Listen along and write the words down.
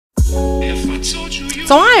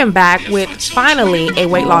So I am back with finally a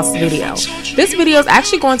weight loss video. This video is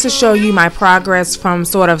actually going to show you my progress from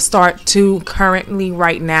sort of start to currently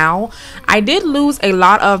right now. I did lose a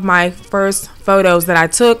lot of my first photos that I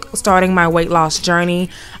took starting my weight loss journey.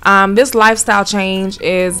 This lifestyle change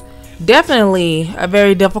is definitely a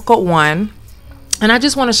very difficult one, and I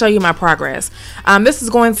just want to show you my progress. This is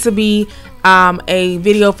going to be a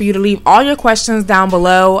video for you to leave all your questions down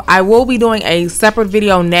below. I will be doing a separate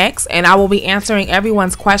video next, and I will be answering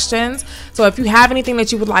everyone's questions. So if you have anything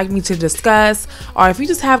that you would like me to discuss, or if you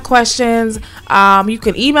just have questions, you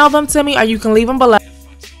can email them to me or you can leave them below.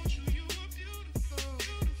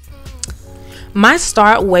 My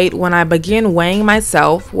start weight when I began weighing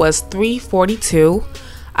myself was 342.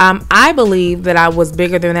 I believe that I was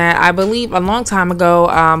bigger than that. I believe a long time ago,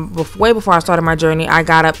 way before I started my journey, I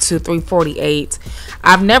got up to 348.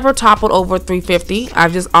 I've never toppled over 350.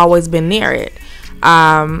 I've just always been near it.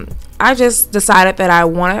 I just decided that I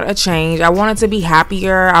wanted a change. I wanted to be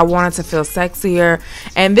happier. I wanted to feel sexier.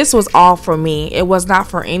 And this was all for me. It was not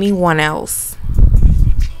for anyone else.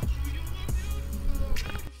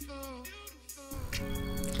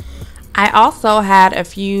 I also had a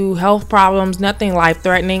few health problems, nothing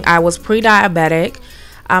life-threatening. I was pre-diabetic.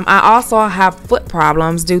 I also have foot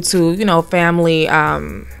problems due to, family,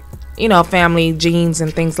 family genes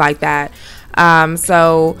and things like that.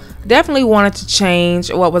 So definitely wanted to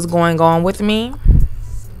change what was going on with me.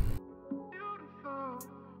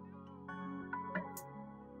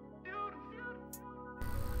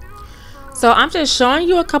 So I'm just showing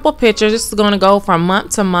you a couple pictures. This is going to go from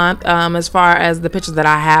month to month as far as the pictures that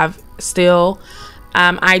I have still.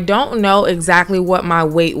 I don't know exactly what my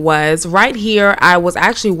weight was. Right here, I was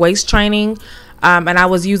actually waist training, and I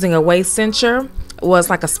was using a waist cincher. It was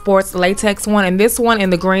like a sports latex one, and this one in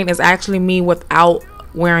the green is actually me without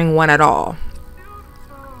wearing one at all.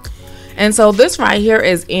 And so this right here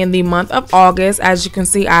is in the month of August. As you can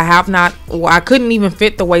see, I couldn't even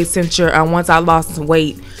fit the waist cincher once I lost some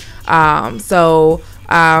weight.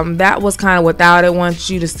 That was kind of without it. Want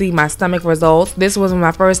you to see my stomach results. This was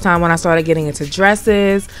my first time when I started getting into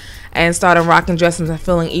dresses and started rocking dresses and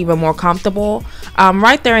feeling even more comfortable.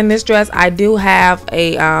 Right there in this dress, I did have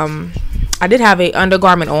a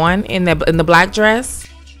undergarment on in the black dress.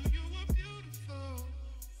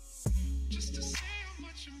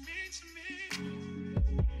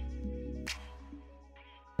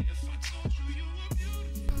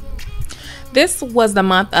 This was the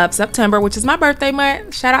month of September, which is my birthday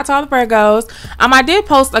month. Shout out to all the Virgos. I did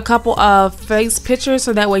post a couple of face pictures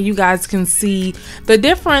so that way you guys can see the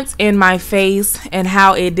difference in my face and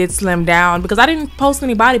how it did slim down, because I didn't post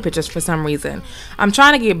any body pictures for some reason. I'm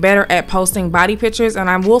trying to get better at posting body pictures, and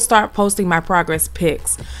I will start posting my progress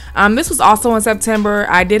pics. This was also in September.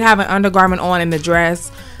 I did have an undergarment on in the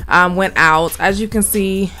dress. Went out. As you can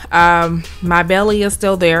see, my belly is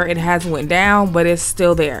still there. It hasn't went down, but it's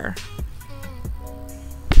still there.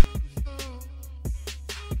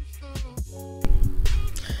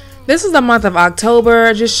 This is the month of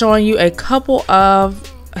October, just showing you a couple of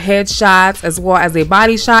headshots as well as a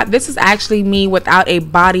body shot. This is actually me without a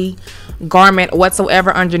body garment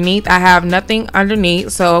whatsoever underneath. I have nothing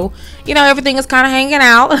underneath, so everything is kind of hanging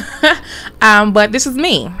out. But this is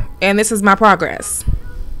me, and this is my progress.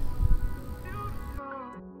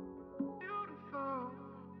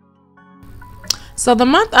 So the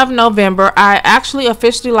month of November, I actually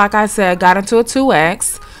officially, like I said, got into a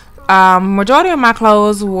 2X. Majority of my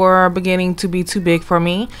clothes were beginning to be too big for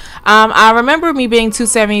me. I remember me being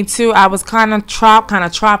 272. I was kind of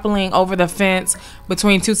troppling over the fence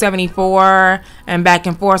between 274 and back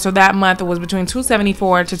and forth. So that month it was between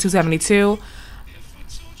 274 to 272.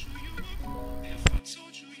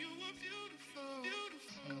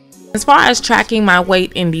 As far as tracking my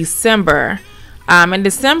weight in December,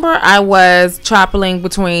 I was troppling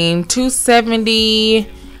between 270.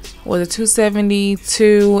 Was it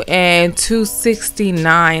 272 and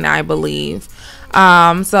 269, I believe.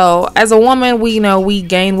 So as a woman, we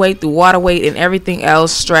gain weight through water weight and everything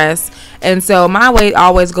else, stress, and so my weight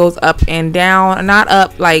always goes up and down, not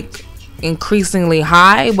up like increasingly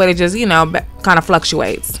high, but it just kind of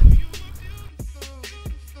fluctuates.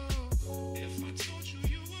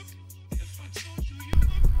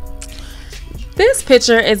 This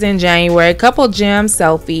picture is in January, a couple gym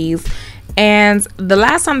selfies. And the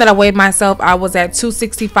last time that I weighed myself, I was at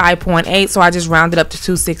 265.8, so I just rounded up to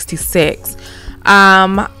 266.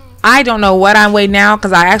 I don't know what I weigh now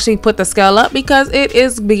because I actually put the scale up because it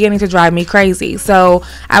is beginning to drive me crazy. So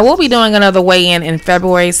I will be doing another weigh-in in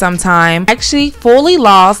February sometime. I actually fully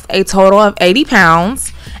lost a total of 80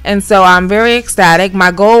 pounds. And so I'm very ecstatic.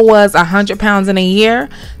 My goal was 100 pounds in a year.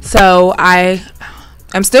 So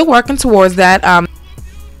I'm still working towards that.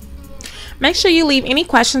 Make sure you leave any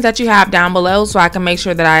questions that you have down below so I can make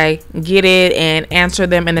sure that I get it and answer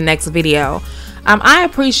them in the next video. I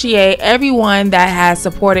appreciate everyone that has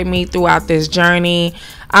supported me throughout this journey.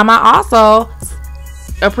 I also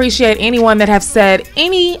appreciate anyone that have said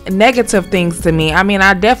any negative things to me. I mean,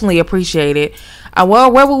 I definitely appreciate it.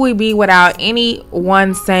 Well, where would we be without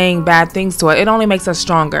anyone saying bad things to us? It only makes us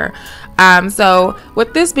stronger. So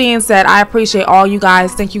with this being said, I appreciate all you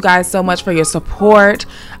guys. Thank you guys so much for your support,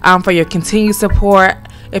 for your continued support.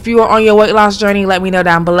 If you are on your weight loss journey, let me know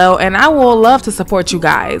down below, and I will love to support you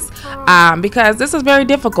guys, because this is very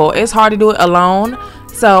difficult. It's hard to do it alone.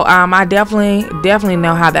 So I definitely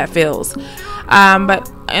know how that feels. But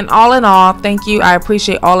in all, thank you. I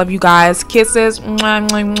appreciate all of you guys. Kisses, mwah,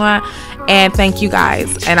 mwah, mwah, and thank you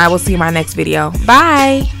guys, and I will see you in my next video.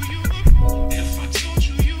 Bye.